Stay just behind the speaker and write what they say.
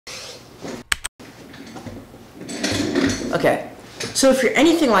Okay, so if you're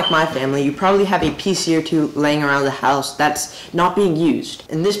anything like my family, you probably have a PC or two laying around the house that's not being used.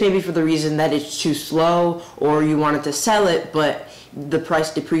 And this may be for the reason that it's too slow, or you wanted to sell it, but the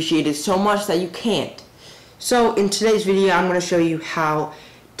price depreciated so much that you can't. So in today's video, I'm going to show you how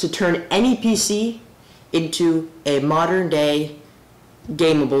to turn any PC into a modern day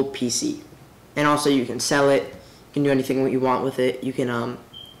gameable PC. And also you can sell it, you can do anything you want with it, you can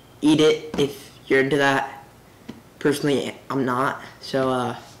eat it if you're into that. Personally, I'm not,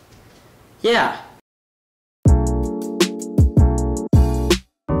 so yeah.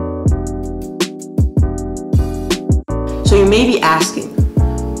 So you may be asking,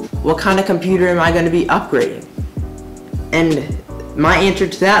 what kind of computer am I going to be upgrading? And my answer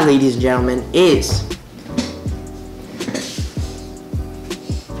to that, ladies and gentlemen, is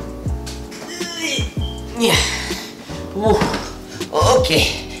yeah. Ooh.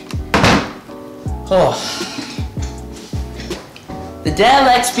 Okay. Oh. The Dell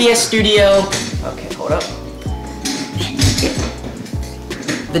XPS Studio. Okay, hold up.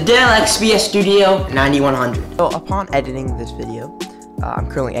 The Dell XPS Studio 9100. So upon editing this video, I'm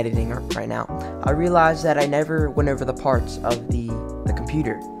currently editing it right now, I realized that I never went over the parts of the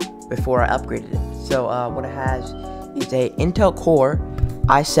computer before I upgraded it. So what it has is a Intel Core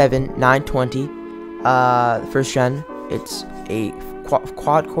i7-920, first gen. It's a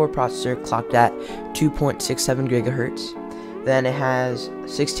quad-core processor clocked at 2.67 gigahertz. Then it has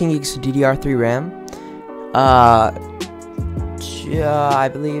 16 gigs of DDR3 RAM. I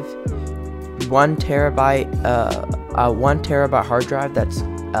believe 1 terabyte hard drive. That's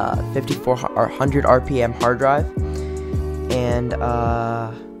 5400 RPM hard drive, and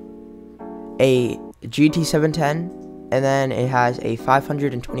a GT710, and then it has a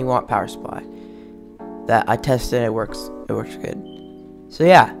 520 watt power supply that I tested. It works good. So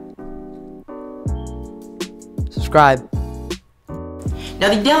yeah, subscribe. Now,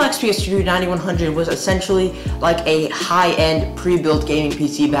 the Dell XPS Studio 9100 was essentially like a high-end pre-built gaming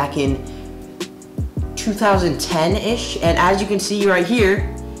PC back in 2010-ish, and as you can see right here,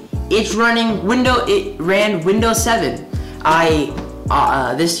 it ran Windows 7.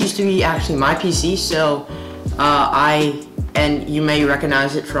 This used to be actually my PC, so and you may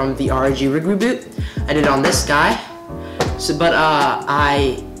recognize it from the ROG Rig Reboot. I did it on this guy, but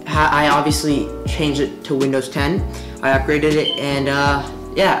I obviously changed it to Windows 10. I upgraded it, and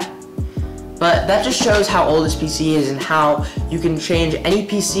yeah. But that just shows how old this PC is and how you can change any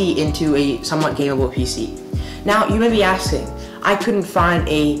PC into a somewhat gameable PC. Now, you may be asking, I couldn't find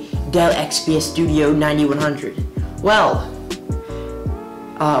a Dell XPS Studio 9100. Well,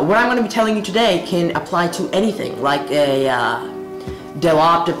 what I'm going to be telling you today can apply to anything, like a Dell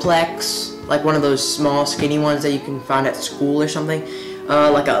Optiplex, like one of those small skinny ones that you can find at school or something,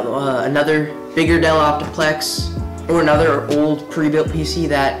 like another bigger Dell Optiplex, or another old pre-built PC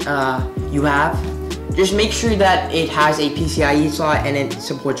that you have. Just make sure that it has a PCIe slot and it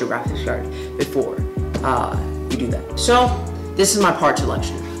supports your graphics card before you do that. So this is my part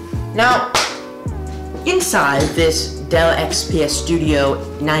selection. Now, inside this Dell XPS Studio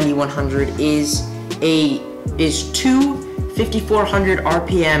 9100 is two 5400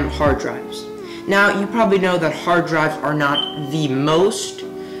 RPM hard drives. Now, you probably know that hard drives are not the most,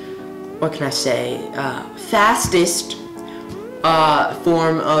 what can I say, fastest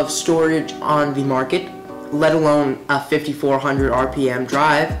form of storage on the market, let alone a 5400 RPM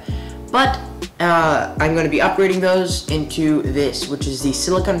drive, but I'm going to be upgrading those into this, which is the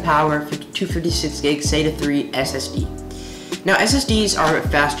Silicon Power 256 gig SATA 3 SSD. Now, SSDs are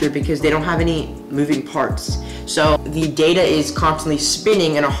faster because they don't have any moving parts, so the data is constantly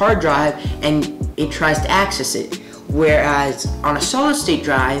spinning in a hard drive and it tries to access it, whereas on a solid state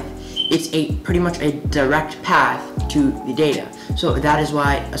drive, it's pretty much a direct path to the data. So that is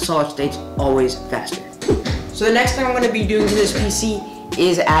why a solid state's always faster. So the next thing I'm going to be doing to this PC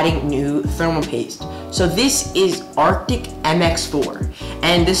is adding new thermal paste. So this is Arctic MX4,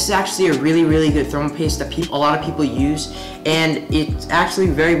 and this is actually a really good thermal paste that a lot of people use, and it's actually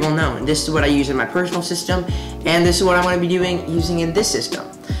very well known. This is what I use in my personal system, and this is what I'm going to be using in this system.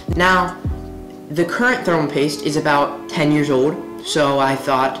 Now, the current thermal paste is about 10 years old, so I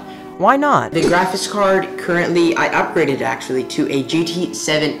thought, why not? The graphics card currently, I upgraded actually to a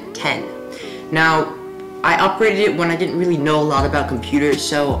GT710. Now, I upgraded it when I didn't really know a lot about computers,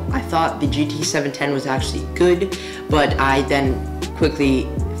 so I thought the GT710 was actually good, but I then quickly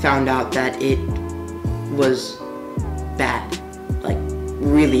found out that it was bad. Like,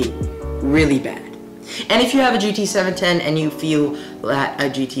 really bad. And if you have a GT710 and you feel that a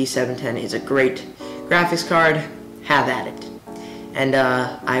GT710 is a great graphics card, have at it. And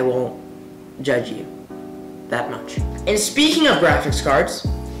I won't judge you. that much. And speaking of graphics cards,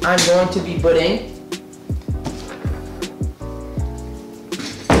 I'm going to be putting,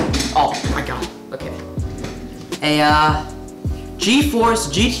 oh my god, okay, a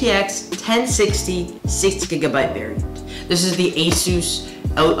GeForce GTX 1060 6GB variant. This is the Asus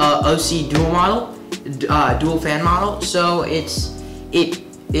OC dual model, dual fan model. So it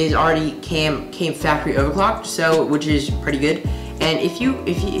is already came factory overclocked, so which is pretty good. And if you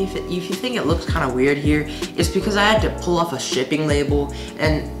think it looks kind of weird here, it's because I had to pull off a shipping label,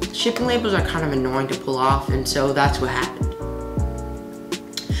 and shipping labels are kind of annoying to pull off, and so that's what happened.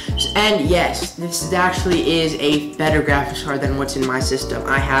 And yes, this actually is a better graphics card than what's in my system.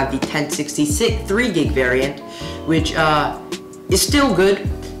 I have the 1060 3GB variant, which is still good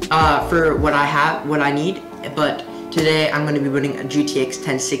for what I need, but today I'm going to be putting a GTX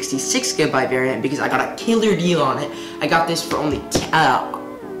 1060 6GB variant because I got a killer deal on it. I got this for only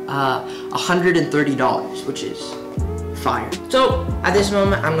 $130, which is fire. So at this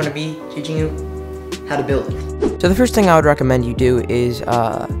moment, I'm going to be teaching you how to build it. So the first thing I would recommend you do is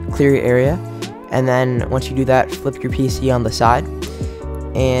clear your area, and then once you do that, flip your PC on the side.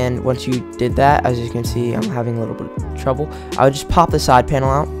 And once you did that, as you can see, I'm having a little bit of trouble. I would just pop the side panel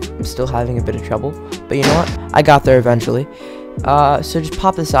out. I'm still having a bit of trouble, but you know what? I got there eventually. So just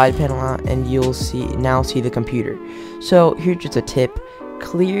pop the side panel out, and you'll see the computer. So here's just a tip: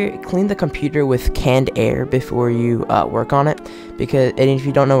 clean the computer with canned air before you work on it. And if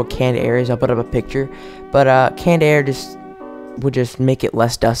you don't know what canned air is, I'll put up a picture. But canned air would just make it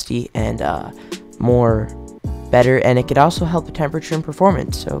less dusty and more better, and it could also help the temperature and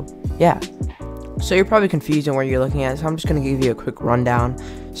performance. So yeah. So you're probably confused on where you're looking at, so I'm just gonna give you a quick rundown.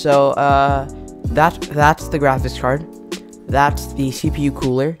 So that's the graphics card. That's the CPU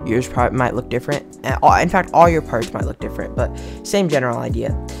cooler. Yours probably might look different. In fact, all your parts might look different, but same general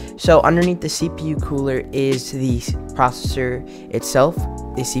idea. So underneath the CPU cooler is the processor itself.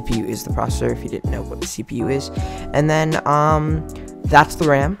 The CPU is the processor, if you didn't know what the CPU is. And then that's the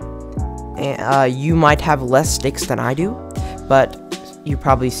RAM. You might have less sticks than I do, but you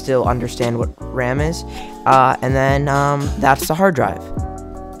probably still understand what RAM is. And then that's the hard drive.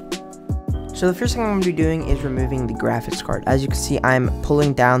 So the first thing I'm going to be doing is removing the graphics card. As you can see, I'm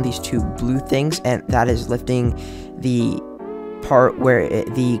pulling down these two blue things, and that is lifting the part where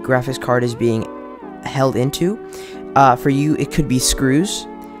the graphics card is being held into. For you, it could be screws.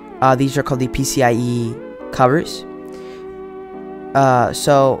 These are called the PCIe covers.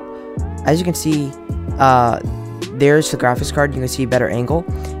 So as you can see, there's the graphics card. You can see a better angle,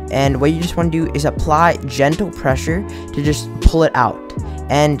 and what you just want to do is apply gentle pressure to just pull it out,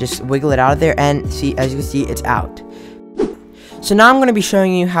 and just wiggle it out of there, and see, as you can see, it's out. So now I'm going to be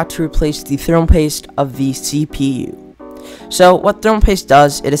showing you how to replace the thermal paste of the CPU. So what thermal paste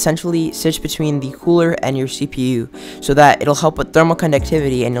does, it essentially sits between the cooler and your CPU, so that it'll help with thermal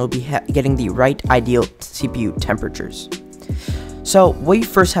conductivity, and you'll be getting the right ideal CPU temperatures. So what you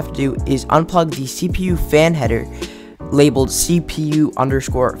first have to do is unplug the CPU fan header labeled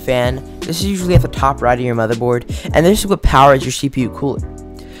CPU_fan. This is usually at the top right of your motherboard, and this is what powers your CPU cooler.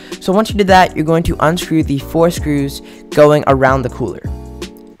 So once you did that, you're going to unscrew the 4 screws going around the cooler.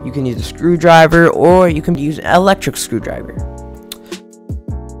 You can use a screwdriver, or you can use an electric screwdriver.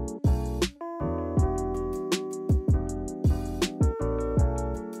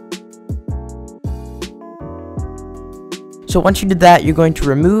 So once you did that, you're going to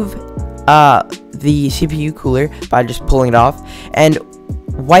remove the CPU cooler by just pulling it off and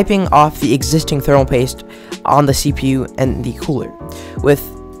wiping off the existing thermal paste on the CPU and the cooler.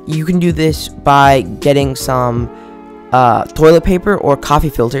 You can do this by getting some toilet paper or coffee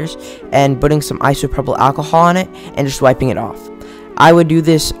filters and putting some isopropyl alcohol on it and just wiping it off. I would do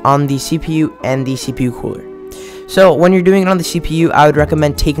this on the CPU and the CPU cooler. So when you're doing it on the CPU, I would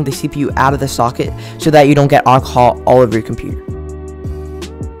recommend taking the CPU out of the socket so that you don't get alcohol all over your computer.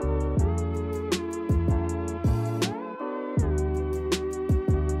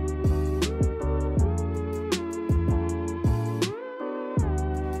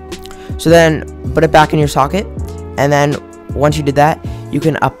 So then put it back in your socket, and then once you did that, you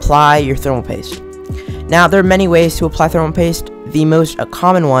can apply your thermal paste. Now there are many ways to apply thermal paste. The most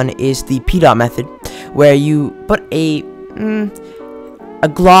common one is the P-dot method, where you put a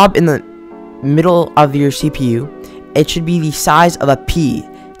glob in the middle of your CPU. It should be the size of a pea.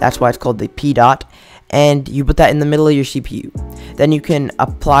 That's why it's called the P-dot. And you put that in the middle of your CPU. Then you can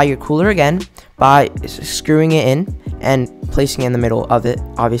apply your cooler again by screwing it in and placing it in the middle of it,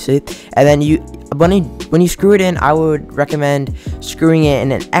 obviously. And then when you screw it in, I would recommend screwing it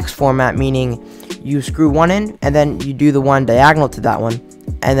in an X format, meaning you screw one in and then you do the one diagonal to that one,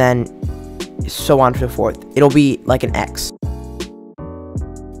 and then so on and so forth. It'll be like an X.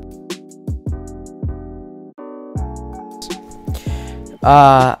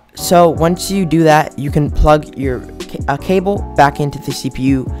 So once you do that, you can plug your cable back into the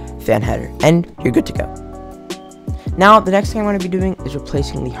CPU fan header, and you're good to go. Now, the next thing I'm going to be doing is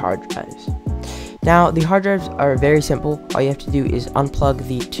replacing the hard drives. Now, the hard drives are very simple. All you have to do is unplug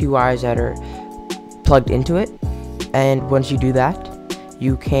the 2 wires that are plugged into it, and once you do that,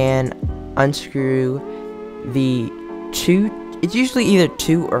 you can unscrew the it's usually either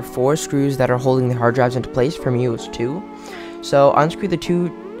 2 or 4 screws that are holding the hard drives into place. For me, it was 2. So unscrew the 2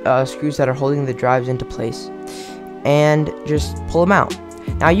 screws that are holding the drives into place, and just pull them out.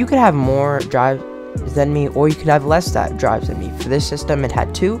 Now, you could have more drives than me, or you could have less drives than me. For this system, it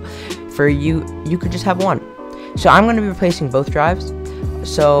had 2. For you, you could just have 1. So I'm going to be replacing both drives.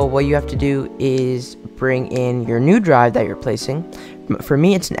 So what you have to do is bring in your new drive that you're replacing. For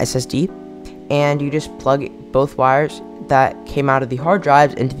me, it's an SSD, and you just plug both wires that came out of the hard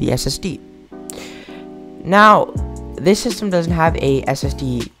drives into the SSD. Now, this system doesn't have a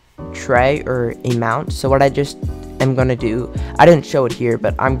SSD tray or a mount, so what I just am going to do, I didn't show it here,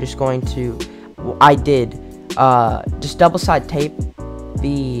 but I'm just going to, just double side tape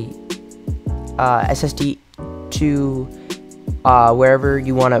the SSD to wherever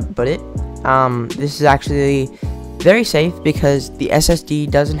you want to put it. This is actually very safe because the SSD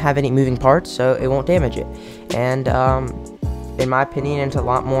doesn't have any moving parts, so it won't damage it. And in my opinion, it's a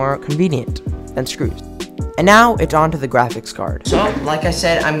lot more convenient than screws. And now it's on to the graphics card. So, like I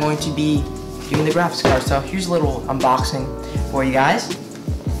said, I'm going to be doing the graphics card. So here's a little unboxing for you guys.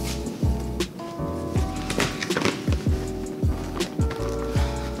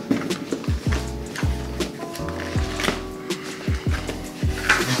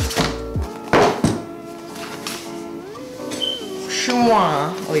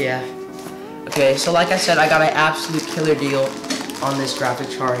 Oh yeah. Okay, so like I said, I got an absolute killer deal on this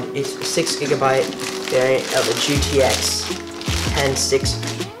graphics card. It's a 6 GB variant of a GTX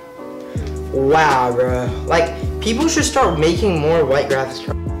 1060. Wow, bro. Like, people should start making more white graphics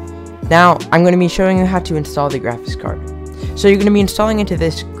cards. Now, I'm going to be showing you how to install the graphics card. So you're going to be installing into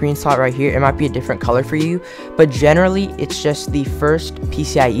this green slot right here. It might be a different color for you, but generally, it's just the first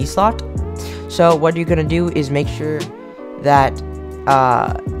PCIe slot. So what you're going to do is make sure that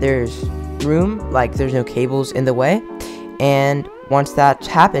there's room, like there's no cables in the way, and once that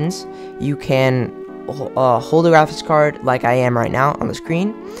happens, you can hold the graphics card like I am right now on the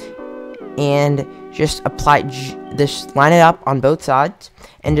screen, and just apply just line it up on both sides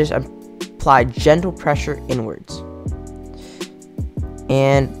and just apply gentle pressure inwards.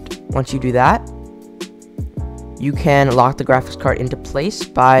 And once you do that, you can lock the graphics card into place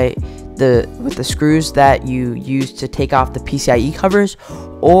with the screws that you use to take off the PCIe covers,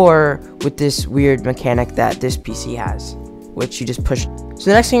 or with this weird mechanic that this PC has, which you just push. So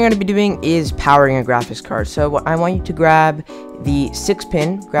the next thing you're going to be doing is powering a graphics card. So I want you to grab the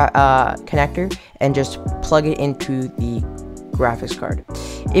 6-pin connector and just plug it into the graphics card.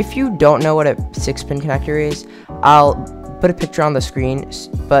 If you don't know what a 6-pin connector is, I'll put a picture on the screen,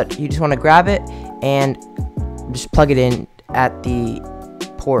 but you just want to grab it and just plug it in at the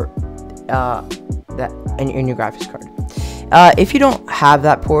port that in your graphics card. If you don't have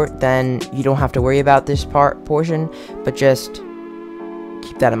that port, then you don't have to worry about this portion, but just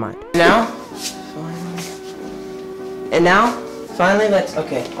keep that in mind. Finally, let's,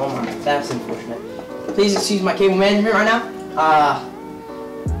 okay, oh my, that's unfortunate. Please excuse my cable management right now.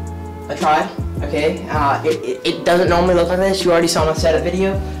 I tried, okay, it doesn't normally look like this. You already saw my setup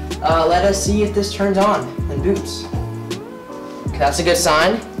video. Let us see if this turns on and boots. Okay, that's a good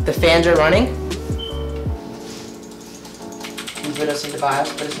sign. The fans are running. Put us into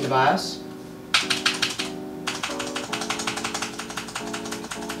BIOS,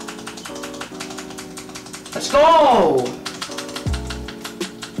 Let's go!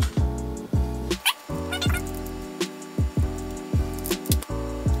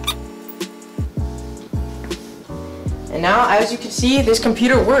 And now, as you can see, this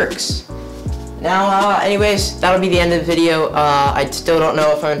computer works. Now, anyways, that'll be the end of the video. I still don't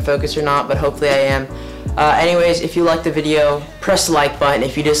know if I'm in focus or not, but hopefully I am. Anyways, if you liked the video, press the like button.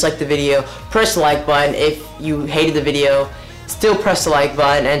 If you disliked the video, press the like button. If you hated the video, still press the like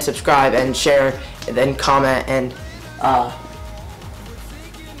button and subscribe and share and then comment, and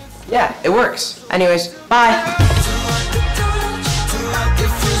yeah, it works. Anyways, bye.